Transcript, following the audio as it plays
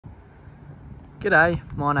G'day,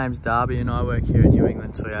 my name's Darby and I work here at New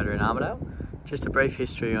England Toyota in Armidale. Just a brief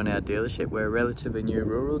history on our dealership. We're a relatively new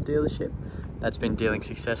rural dealership that's been dealing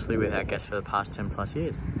successfully with our guests for the past 10 plus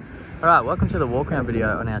years. Alright, welcome to the walk around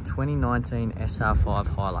video on our 2019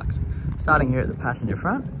 SR5 Hilux. Starting here at the passenger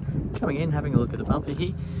front, coming in, having a look at the bumper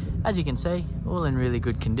here. As you can see, all in really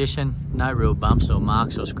good condition, no real bumps or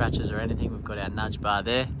marks or scratches or anything. We've got our nudge bar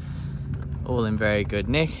there, all in very good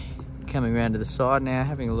nick. Coming around to the side now,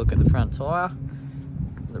 having a look at the front tyre.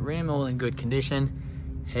 The rim all in good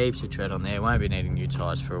condition, heaps of tread on there, won't be needing new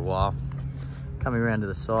tyres for a while. Coming around to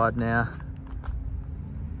the side now,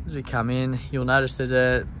 as we come in, you'll notice there's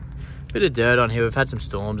a bit of dirt on here. We've had some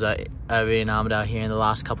storms over in Armidale here in the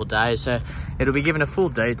last couple of days, so it'll be given a full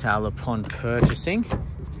detail upon purchasing.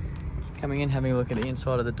 Coming in, having a look at the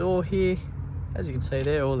inside of the door here. As you can see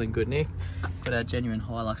there, all in good nick. Got our genuine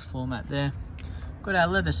Hilux floor mat there. Got our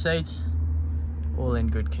leather seats, all in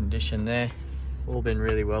good condition there. All been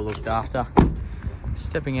really well looked after.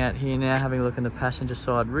 Stepping out here now, having a look in the passenger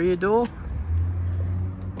side rear door.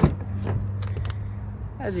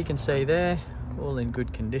 As you can see there, all in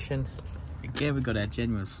good condition. Again, we've got our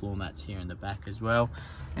genuine floor mats here in the back as well.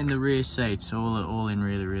 And the rear seats, all in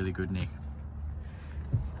really good nick.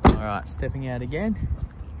 Alright, stepping out again.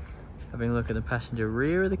 Having a look at the passenger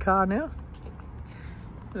rear of the car now.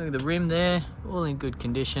 Look at the rim there, all in good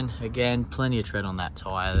condition. Again, plenty of tread on that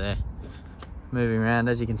tyre there. Moving around,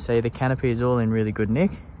 as you can see, the canopy is all in really good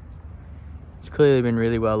nick. It's clearly been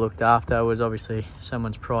really well looked after. It was obviously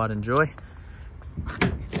someone's pride and joy.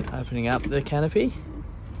 Opening up the canopy.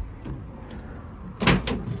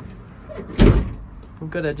 We've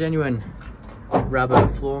got a genuine rubber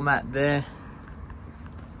floor mat there.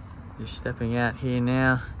 Just stepping out here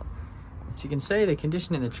now. As you can see, the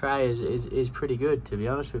condition in the tray is pretty good, to be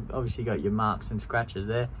honest. We've obviously got your marks and scratches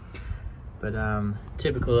there, but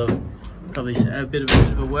typical of probably a bit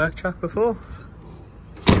of a work truck before.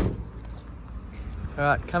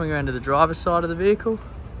 Alright, coming around to the driver's side of the vehicle.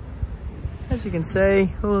 As you can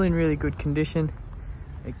see, all in really good condition.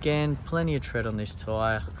 Again, plenty of tread on this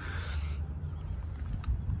tyre.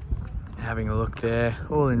 Having a look there,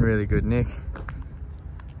 all in really good nick.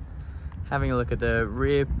 Having a look at the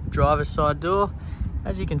rear driver's side door.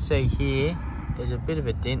 As you can see here, there's a bit of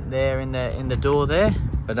a dent there in the door there,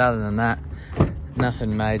 but other than that,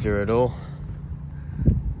 nothing major at all.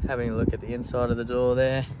 Having a look at the inside of the door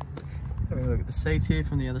there. Having a look at the seats here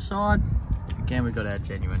from the other side. Again, we've got our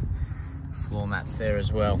genuine floor mats there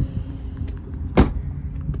as well.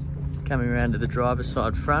 Coming around to the driver's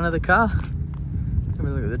side front of the car. Having a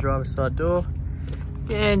look at the driver's side door.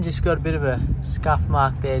 Again, just got a bit of a scuff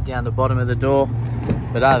mark there down the bottom of the door,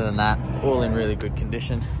 but other than that, all in really good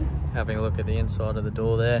condition. Having a look at the inside of the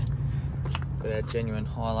door there. Got our genuine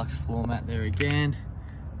Hilux floor mat there again.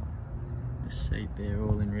 The seat there,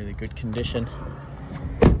 all in really good condition.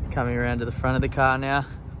 Coming around to the front of the car now.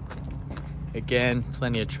 Again,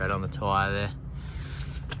 plenty of tread on the tyre there.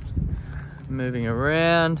 Moving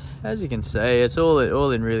around, as you can see, it's all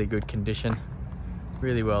in really good condition.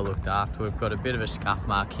 Really well looked after. We've got a bit of a scuff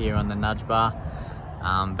mark here on the nudge bar,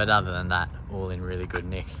 but other than that, all in really good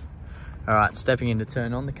nick. Alright, stepping in to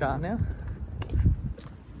turn on the car now.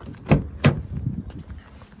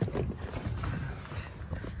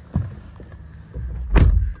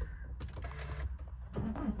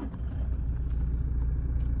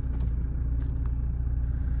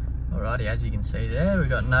 Alrighty, as you can see there, we've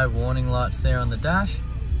got no warning lights there on the dash.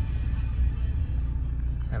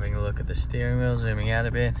 Having a look at the steering wheel, zooming out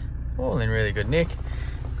a bit, all in really good nick.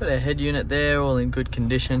 Got our head unit there, all in good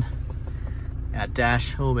condition. Our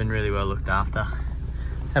dash, all been really well looked after.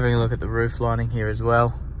 Having a look at the roof lining here as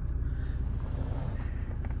well.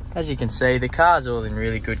 As you can see, the car's all in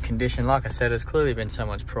really good condition. Like I said, it's clearly been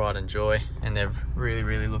someone's pride and joy, and they've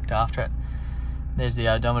really looked after it. There's the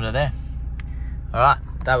odometer there. Alright,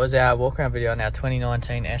 that was our walk around video on our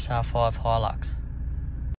 2019 SR5 Hilux.